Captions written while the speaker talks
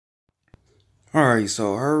All right,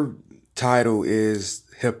 so her title is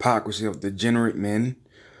Hypocrisy of Degenerate Men.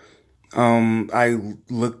 I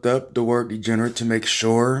looked up the word degenerate to make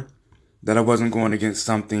sure that I wasn't going against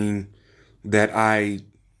something that I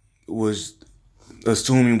was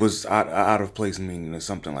assuming was out of place meaning or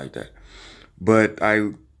something like that. But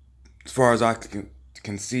as far as I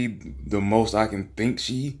can see, the most I can think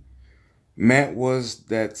she meant was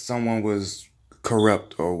that someone was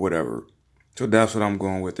corrupt or whatever. So that's what I'm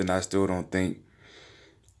going with, and I still don't think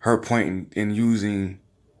her point in using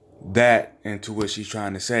that into what she's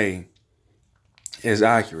trying to say is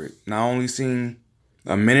accurate. Now, I only seen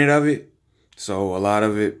a minute of it, so a lot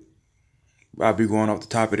of it I'll be going off the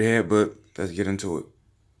top of the head, but let's get into it.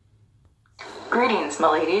 Greetings,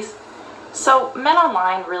 my ladies. So, men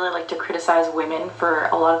online really like to criticize women for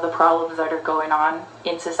a lot of the problems that are going on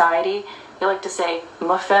in society. They like to say,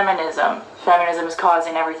 feminism. Feminism is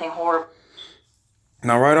causing everything horrible.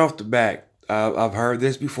 Now, right off the bat, I've heard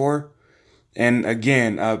this before, and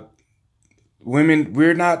again, women,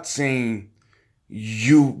 we're not saying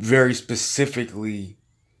you very specifically.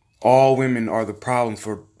 All women are the problem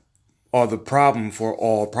for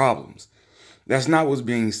all problems. That's not what's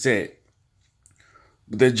being said.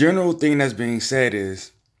 The general thing that's being said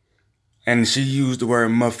is, and she used the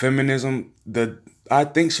word feminism. I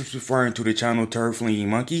think she's referring to the channel Turd Flinging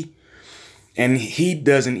Monkey, and he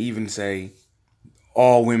doesn't even say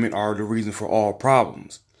all women are the reason for all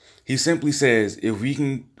problems. He simply says if we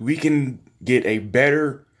can get a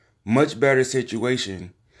better, much better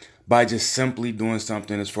situation by just simply doing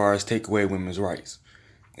something as far as take away women's rights.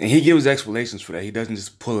 And he gives explanations for that. He doesn't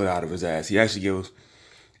just pull it out of his ass. He actually gives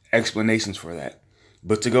explanations for that.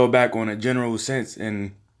 But to go back on a general sense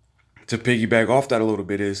and to piggyback off that a little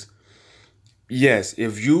bit is, yes,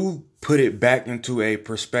 if you put it back into a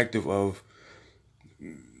perspective of,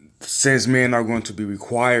 since men are going to be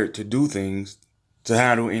required to do things to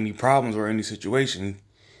handle any problems or any situation,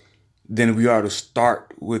 then we are to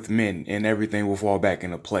start with men and everything will fall back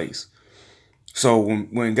into place. So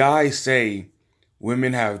when guys say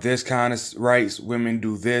women have this kind of rights, women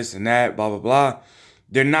do this and that, blah, blah, blah,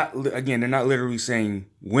 they're not literally saying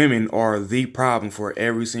women are the problem for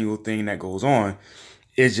every single thing that goes on.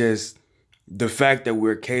 It's just the fact that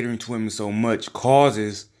we're catering to women so much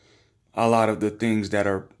causes a lot of the things that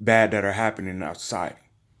are bad that are happening in our society.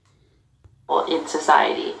 In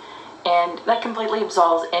society. And that completely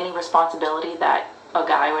absolves any responsibility that a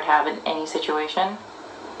guy would have in any situation.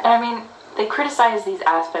 And I mean, they criticize these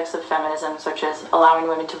aspects of feminism, such as allowing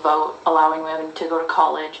women to vote, allowing women to go to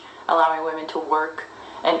college, allowing women to work,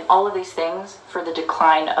 and all of these things for the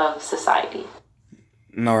decline of society.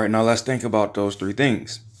 All right, now let's think about those three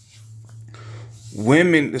things.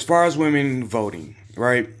 Women, as far as women voting,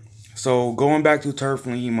 right? So going back to Turf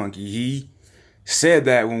Flinging Monkey, he said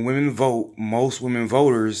that when women vote, most women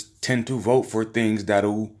voters tend to vote for things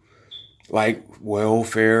that'll, like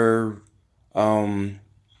welfare,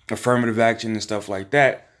 affirmative action and stuff like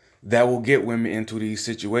that, that will get women into these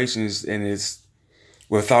situations, and it's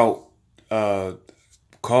without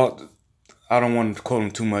called. I don't want to quote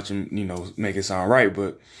them too much and make it sound right,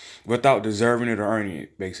 but without deserving it or earning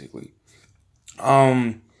it, basically.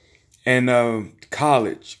 Um, and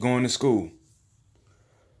college, going to school.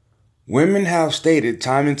 Women have stated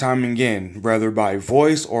time and time again, whether by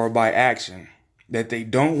voice or by action, that they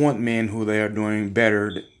don't want men who they are doing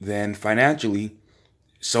better than financially,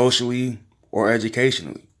 socially, or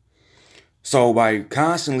educationally. So by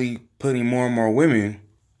constantly putting more and more women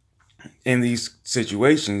in these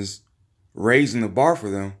situations, raising the bar for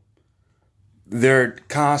them,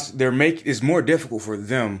 it's more difficult for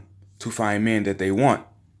them to find men that they want.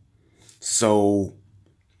 So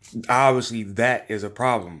obviously that is a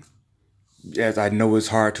problem. As I know it's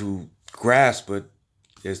hard to grasp, but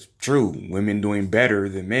it's true. Women doing better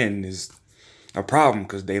than men is a problem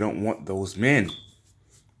because they don't want those men.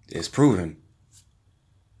 It's proven.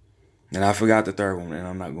 And I forgot the third one, and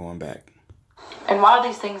I'm not going back. And while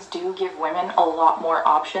these things do give women a lot more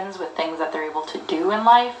options with things that they're able to do in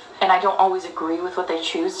life, and I don't always agree with what they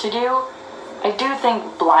choose to do, I do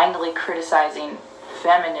think blindly criticizing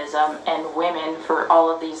feminism and women for all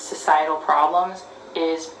of these societal problems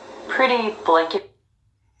is pretty blanket.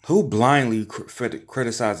 Who blindly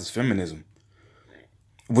criticizes feminism?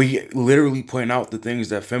 We literally point out the things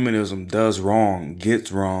that feminism does wrong,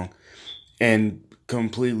 gets wrong, and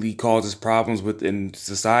completely causes problems within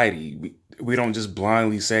society. We don't just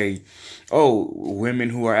blindly say, oh, women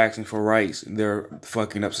who are asking for rights, they're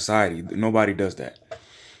fucking up society. Nobody does that.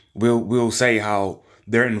 We'll say how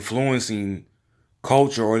they're influencing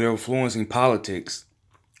culture or they're influencing politics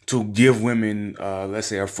to give women, let's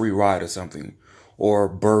say, a free ride or something, or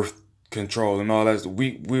birth control and all that.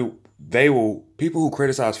 They will, people who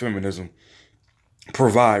criticize feminism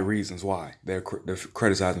provide reasons why they're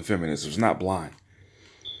criticizing feminism. It's not blind.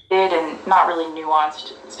 And not really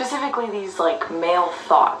nuanced. Specifically these like male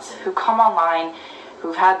thoughts who come online,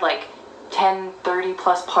 who've had like 10, 30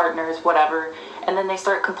 plus partners, whatever, and then they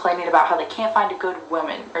start complaining about how they can't find a good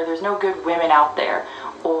woman, or there's no good women out there,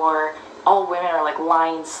 or all women are like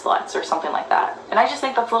lying sluts or something like that. And I just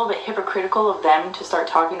think that's a little bit hypocritical of them to start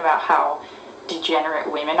talking about how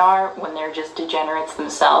degenerate women are when they're just degenerates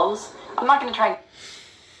themselves. I'm not going to try and...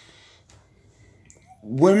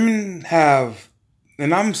 Women have,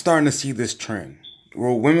 and I'm starting to see this trend,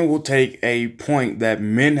 where women will take a point that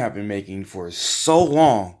men have been making for so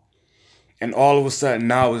long, and all of a sudden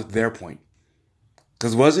now it's their point.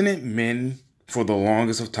 Because wasn't it men for the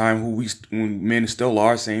longest of time when men still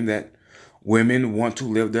are saying that women want to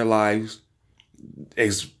live their lives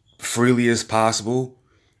as freely as possible,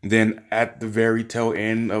 then at the very tail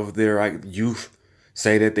end of their like youth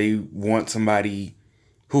say that they want somebody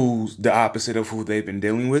who's the opposite of who they've been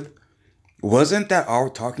dealing with? Wasn't that our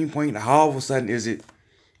talking point? How all of a sudden is it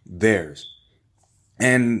theirs?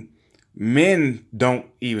 And men don't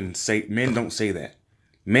say that.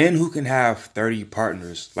 Men who can have 30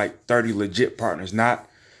 partners, like 30 legit partners, not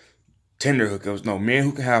Tinder hookups. No, men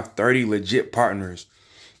who can have 30 legit partners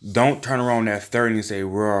don't turn around at 30 and say,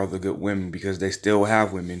 where are the good women? Because they still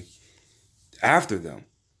have women after them.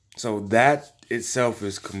 So that itself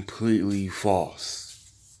is completely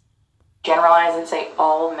false. Generalize and say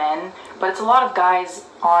all men, but it's a lot of guys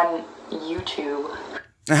on YouTube.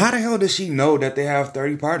 And how the hell does she know that they have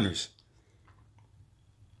 30 partners?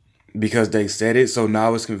 Because they said it, so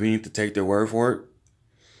now it's convenient to take their word for it?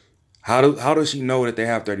 How does she know that they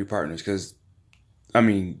have 30 partners? Because, I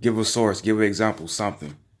mean, give a source, give an example,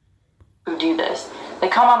 something. Who do this. They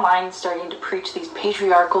come online starting to preach these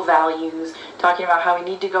patriarchal values, talking about how we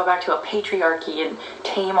need to go back to a patriarchy and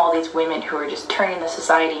tame all these women who are just turning the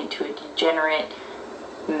society into a degenerate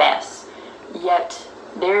mess. Yet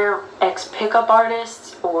they're ex-pickup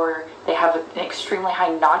artists, or they have an extremely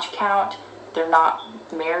high notch count. They're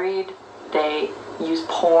not married. They use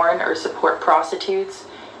porn or support prostitutes.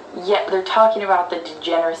 Yet they're talking about the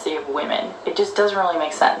degeneracy of women. It just doesn't really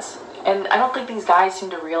make sense. And I don't think these guys seem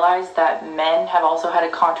to realize that men have also had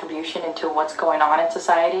a contribution into what's going on in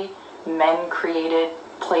society. Men created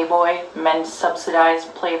Playboy, men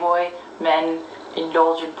subsidized Playboy, men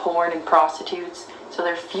indulge in porn and prostitutes. So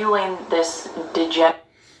they're fueling this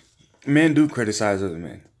Men do criticize other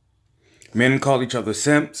men. Men call each other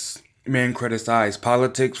simps. Men criticize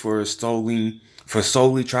politics for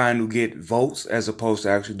solely trying to get votes as opposed to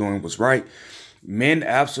actually doing what's right. Men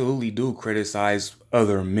absolutely do criticize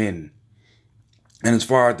other men. And as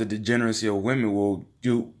far as the degeneracy of women, well,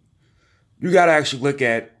 you got to actually look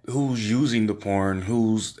at who's using the porn,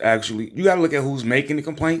 you got to look at who's making the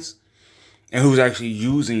complaints and who's actually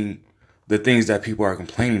using the things that people are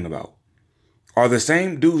complaining about. Are the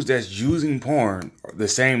same dudes that's using porn, the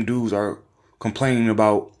same dudes are complaining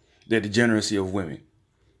about the degeneracy of women?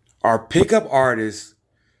 Are pickup artists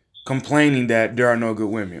complaining that there are no good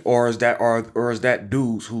women, or is that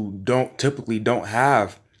dudes who typically don't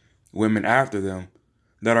have women after them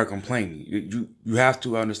that are complaining? You have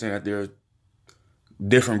to understand that there are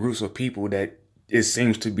different groups of people that it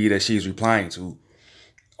seems to be that she's replying to,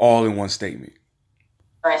 all in one statement.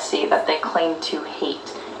 That they claim to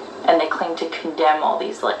hate, and they claim to condemn all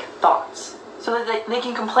these like thoughts, so that they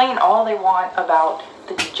can complain all they want about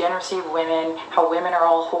the degeneracy of women, how women are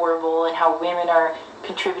all horrible, and how women are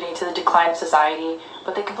contributing to the decline of society,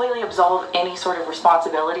 but they completely absolve any sort of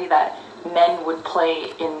responsibility that men would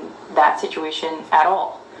play in that situation at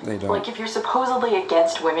all. They don't. Like, if you're supposedly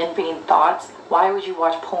against women being thoughts, why would you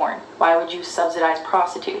watch porn? Why would you subsidize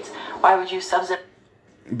prostitutes? Why would you subsidize...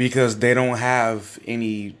 Because they don't have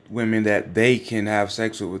any women that they can have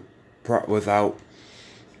sex with without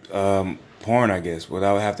porn, I guess,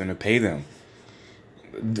 without having to pay them.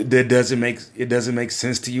 It doesn't make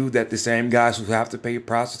sense to you that the same guys who have to pay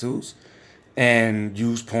prostitutes and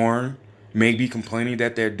use porn may be complaining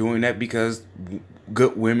that they're doing that because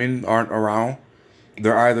good women aren't around?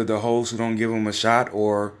 They're either the hoes who don't give them a shot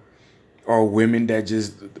or women that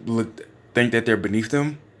just think that they're beneath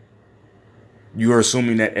them. You're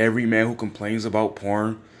assuming that every man who complains about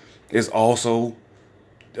porn is also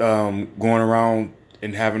going around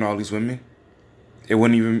and having all these women.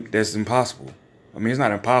 That's impossible. I mean, it's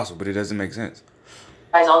not impossible, but it doesn't make sense.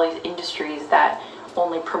 All these industries that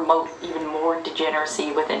only promote even more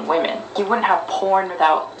degeneracy within women. You wouldn't have porn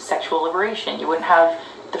without sexual liberation. You wouldn't have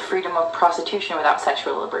the freedom of prostitution without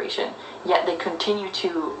sexual liberation. Yet they continue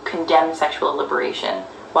to condemn sexual liberation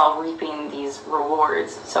while reaping these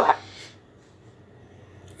rewards.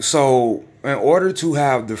 So, in order to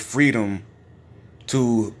have the freedom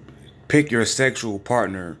to pick your sexual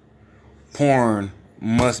partner, porn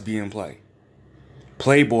must be in play.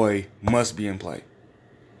 Playboy must be in play.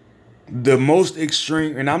 The most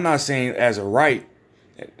extreme, and I'm not saying as a right,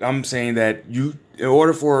 I'm saying that in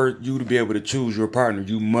order for you to be able to choose your partner,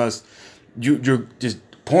 you're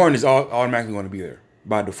just, porn is automatically going to be there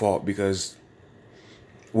by default, because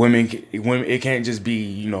women, it can't just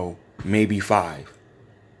be, maybe 5,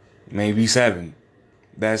 maybe 7.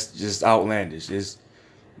 That's just outlandish.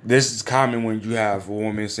 This is common when you have a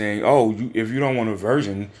woman saying, "Oh, if you don't want a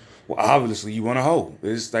virgin, well, obviously you want a hoe."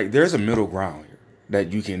 It's like there's a middle ground here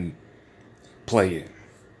that you can play in.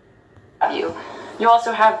 You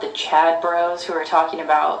also have the Chad bros who are talking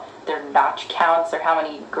about their notch counts, or how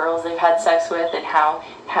many girls they've had sex with, and how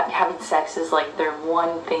having sex is like their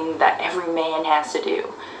one thing that every man has to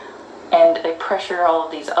do. And they pressure all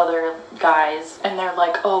of these other guys, and they're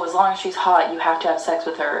like, oh, as long as she's hot, you have to have sex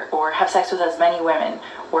with her, or have sex with as many women,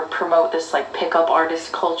 or promote this like pickup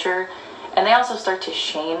artist culture. And they also start to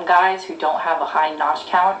shame guys who don't have a high notch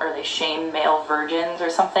count, or they shame male virgins or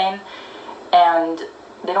something. And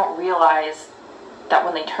they don't realize that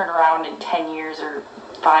when they turn around in 10 years or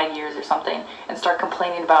 5 years or something and start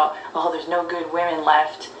complaining about, oh, there's no good women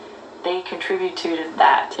left, they contribute to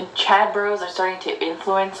that. And Chad bros are starting to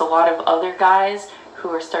influence a lot of other guys who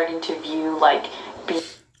are starting to view like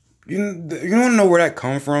you don't know where that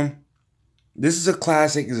comes from. This is a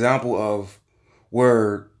classic example of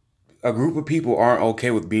where a group of people aren't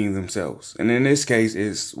okay with being themselves, and in this case,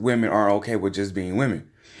 is women aren't okay with just being women.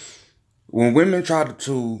 When women try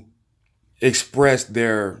to express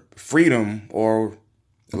their freedom or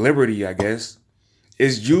liberty, I guess,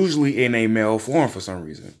 is usually in a male form for some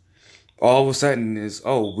reason. All of a sudden is,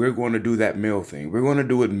 oh, we're going to do that male thing. We're going to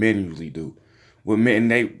do what men usually do. What men,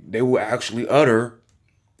 they will actually utter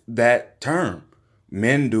that term.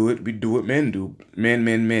 Men do it. We do what men do.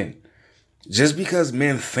 Men. Just because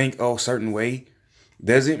men think a certain way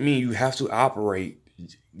doesn't mean you have to operate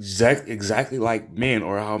exactly like men,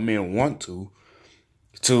 or how men want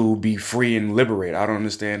to be free and liberated. I don't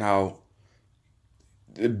understand how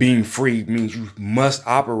being free means you must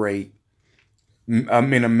operate in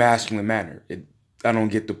a masculine manner. I don't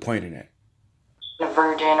get the point in that. A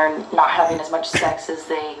virgin, or not having as much sex as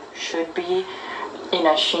they should be, in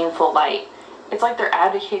a shameful light. It's like they're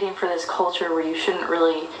advocating for this culture where you shouldn't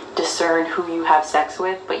really discern who you have sex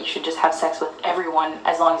with, but you should just have sex with everyone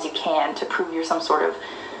as long as you can, to prove you're some sort of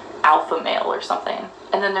alpha male or something.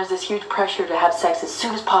 And then there's this huge pressure to have sex as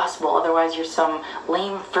soon as possible, otherwise you're some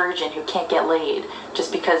lame virgin who can't get laid,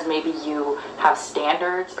 just because maybe you have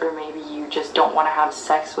standards, or maybe you just don't want to have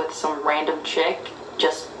sex with some random chick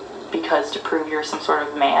just because, to prove you're some sort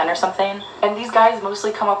of man or something. And these guys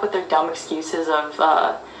mostly come up with their dumb excuses of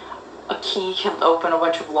a key can open a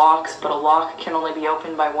bunch of locks, but a lock can only be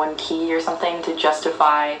opened by one key or something, to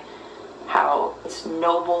justify how it's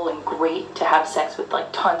noble and great to have sex with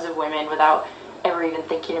like tons of women without ever even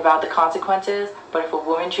thinking about the consequences. But if a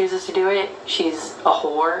woman chooses to do it, she's a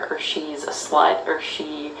whore, or she's a slut, or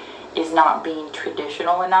she is not being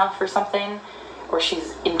traditional enough or something, or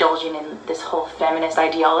she's indulging in this whole feminist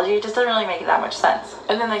ideology. It just doesn't really make that much sense.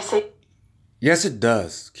 And then they say, yes, it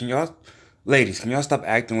does. Ladies, can y'all stop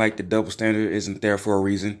acting like the double standard isn't there for a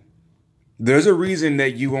reason? There's a reason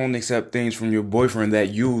that you won't accept things from your boyfriend that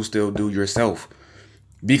you still do yourself.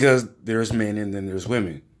 Because there's men and then there's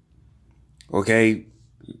women. Okay?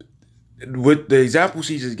 What the example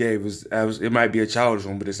she just gave it might be a childish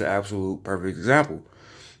one, but it's an absolute perfect example.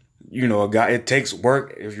 A guy, it takes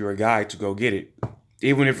work if you're a guy to go get it.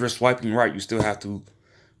 Even if you're swiping right, you still have to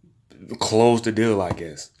close the deal, I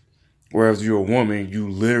guess. Whereas if you're a woman, you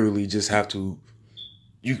literally just have to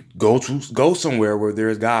go somewhere where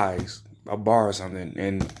there's guys, a bar or something,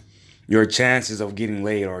 and your chances of getting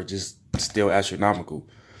laid are just still astronomical.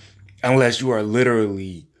 Unless you are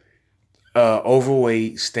literally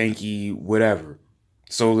overweight, stanky, whatever.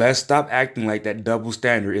 So let's stop acting like that double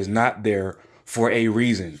standard is not there for a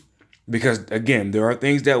reason. Because again, there are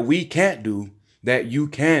things that we can't do that you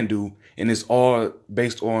can do, and it's all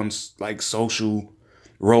based on like social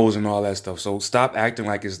roles and all that stuff. So stop acting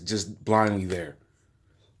like it's just blindly there.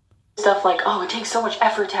 Stuff like, oh, it takes so much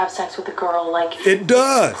effort to have sex with a girl. Like, it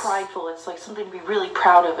does. It's prideful. It's like something to be really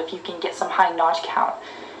proud of if you can get some high notch count.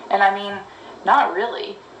 And I mean, not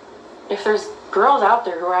really. If there's girls out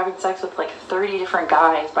there who are having sex with like 30 different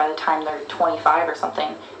guys by the time they're 25 or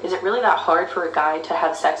something, is it really that hard for a guy to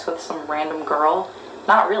have sex with some random girl?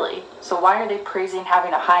 Not really. So why are they praising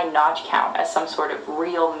having a high notch count as some sort of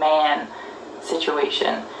real man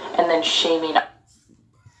situation and then shaming.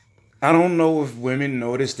 I don't know if women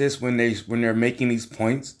notice this when they're making these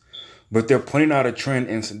points, but they're pointing out a trend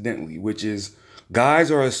incidentally, which is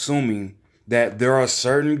guys are assuming that there are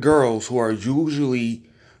certain girls who are usually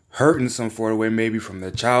hurt in some sort of way, maybe from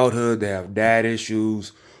their childhood, they have dad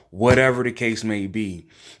issues, whatever the case may be.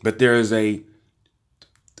 But there is a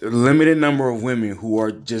limited number of women who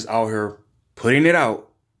are just out here putting it out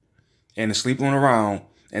and sleeping around.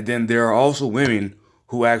 And then there are also women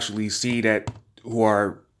who actually see that, who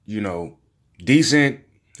are, decent,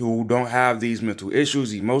 who don't have these mental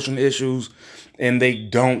issues, emotional issues, and they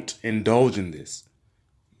don't indulge in this.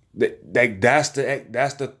 That's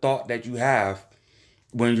the thought that you have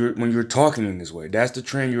when you're talking in this way. That's the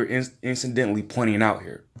trend you're incidentally pointing out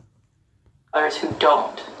here. Others who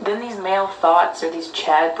don't. Then these male thoughts or these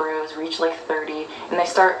Chad bros reach like 30 and they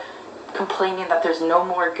start complaining that there's no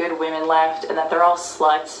more good women left and that they're all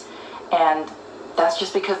sluts, and that's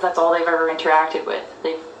just because that's all they've ever interacted with.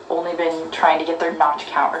 They've only been trying to get their notch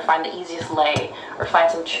count or find the easiest lay or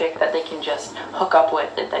find some chick that they can just hook up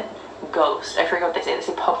with and then ghost. I forget what they say. They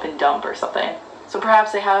say pump and dump or something. So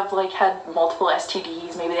perhaps they have had multiple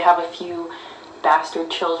STDs. Maybe they have a few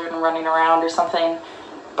bastard children running around or something.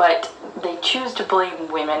 But they choose to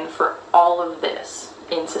blame women for all of this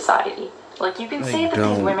in society. You can say that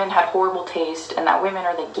these women had horrible taste and that women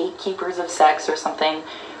are the gatekeepers of sex or something,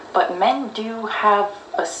 but men do have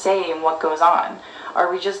a say in what goes on.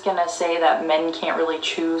 Are we just going to say that men can't really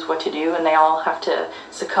choose what to do and they all have to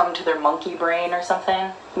succumb to their monkey brain or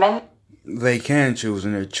something? They can choose,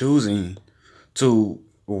 and they're choosing to,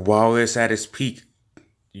 while it's at its peak,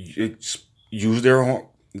 get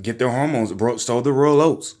their hormones, sow the royal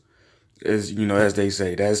oats, as they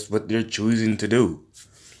say. That's what they're choosing to do.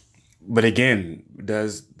 But again,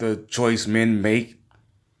 does the choice men make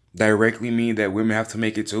directly mean that women have to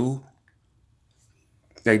make it too?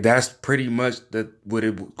 That's pretty much what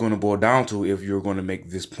it's going to boil down to if you're going to make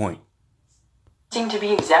this point. Seem to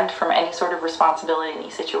be exempt from any sort of responsibility in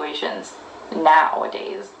these situations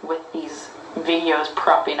nowadays, with these videos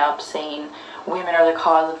propping up saying women are the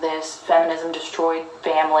cause of this, feminism destroyed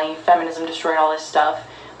family, feminism destroyed all this stuff,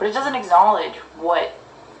 but it doesn't acknowledge what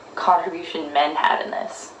contribution men had in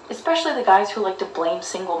this. Especially the guys who like to blame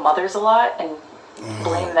single mothers a lot and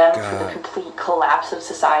blame them for the complete collapse of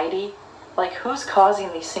society. Who's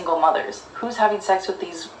causing these single mothers? Who's having sex with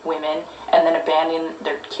these women and then abandoning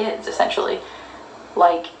their kids, essentially?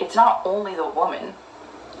 It's not only the woman.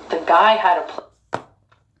 The guy had a play.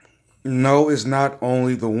 No, it's not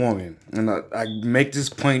only the woman. And I make this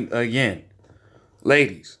point again.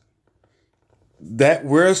 Ladies, that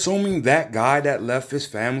we're assuming that guy that left his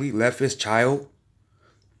family, left his child,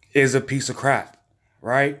 is a piece of crap,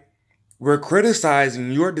 right? We're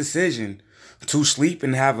criticizing your decision to sleep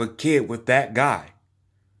and have a kid with that guy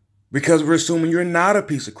because we're assuming you're not a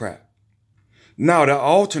piece of crap. Now,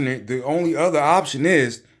 the only other option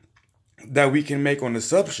is that we can make on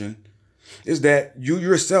assumption is that you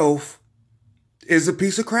yourself is a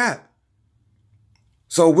piece of crap.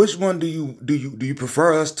 So which one do you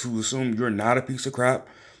prefer us to assume you're not a piece of crap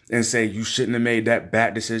and say you shouldn't have made that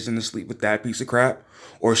bad decision to sleep with that piece of crap?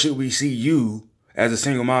 Or should we see you as a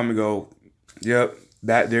single mom and go, yep,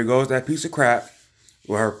 there goes that piece of crap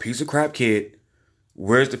with her piece of crap kid.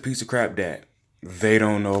 Where's the piece of crap dad? They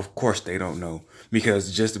don't know. Of course they don't know, because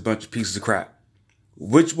it's just a bunch of pieces of crap.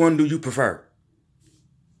 Which one do you prefer?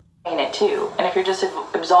 It too. And if you're just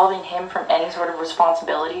absolving him from any sort of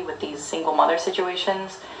responsibility with these single mother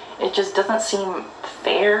situations, it just doesn't seem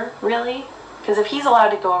fair, really. Because if he's allowed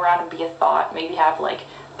to go around and be a thought, maybe have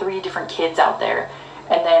 3 different kids out there,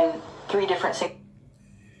 and then 3 different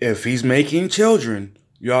if he's making children,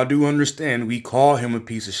 y'all do understand we call him a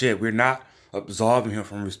piece of shit. We're not absolving him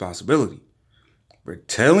from responsibility. We're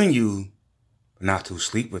telling you not to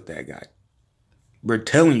sleep with that guy. We're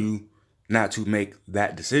telling you not to make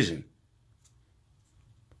that decision.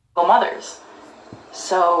 Mothers.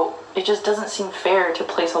 So it just doesn't seem fair to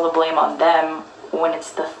place all the blame on them when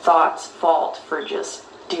it's the thought's fault for just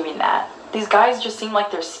doing that. These guys just seem like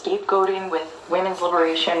they're scapegoating with women's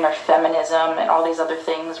liberation or feminism and all these other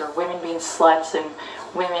things, or women being sluts and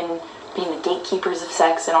women being the gatekeepers of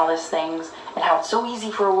sex and all these things, and how it's so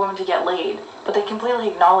easy for a woman to get laid. But they completely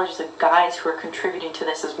acknowledge the guys who are contributing to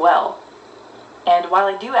this as well. And while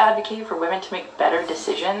I do advocate for women to make better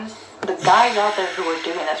decisions, the guys out there who are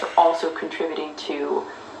doing this are also contributing to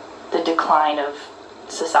the decline of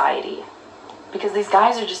society. Because these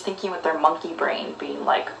guys are just thinking with their monkey brain, being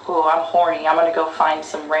like, oh, I'm horny, I'm gonna go find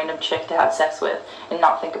some random chick to have sex with, and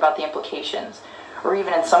not think about the implications. Or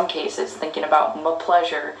even in some cases, thinking about my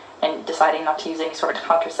pleasure and deciding not to use any sort of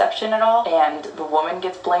contraception at all, and the woman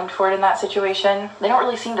gets blamed for it in that situation. They don't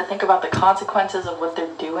really seem to think about the consequences of what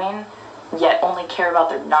they're doing, yet only care about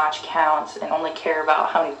their notch counts and only care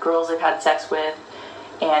about how many girls they've had sex with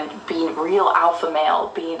and being real alpha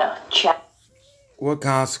male, being a chat. What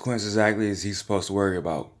consequences exactly is he supposed to worry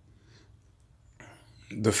about?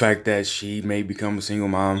 The fact that she may become a single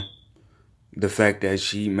mom, the fact that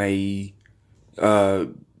she may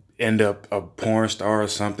end up a porn star or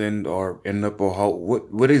something, or end up a hoe.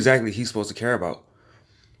 What exactly he's supposed to care about?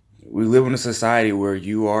 We live in a society where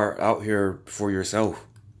you are out here for yourself.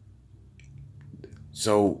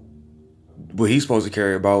 So what he's supposed to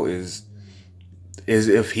care about is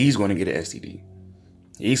if he's going to get an STD.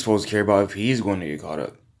 He's supposed to care about if he's going to get caught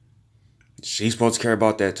up. She's supposed to care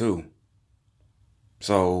about that too.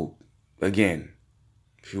 So again,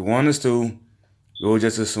 if you want us to, we'll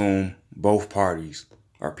just assume both parties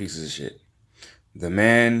are pieces of shit. The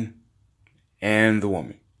man and the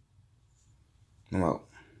woman. I'm out.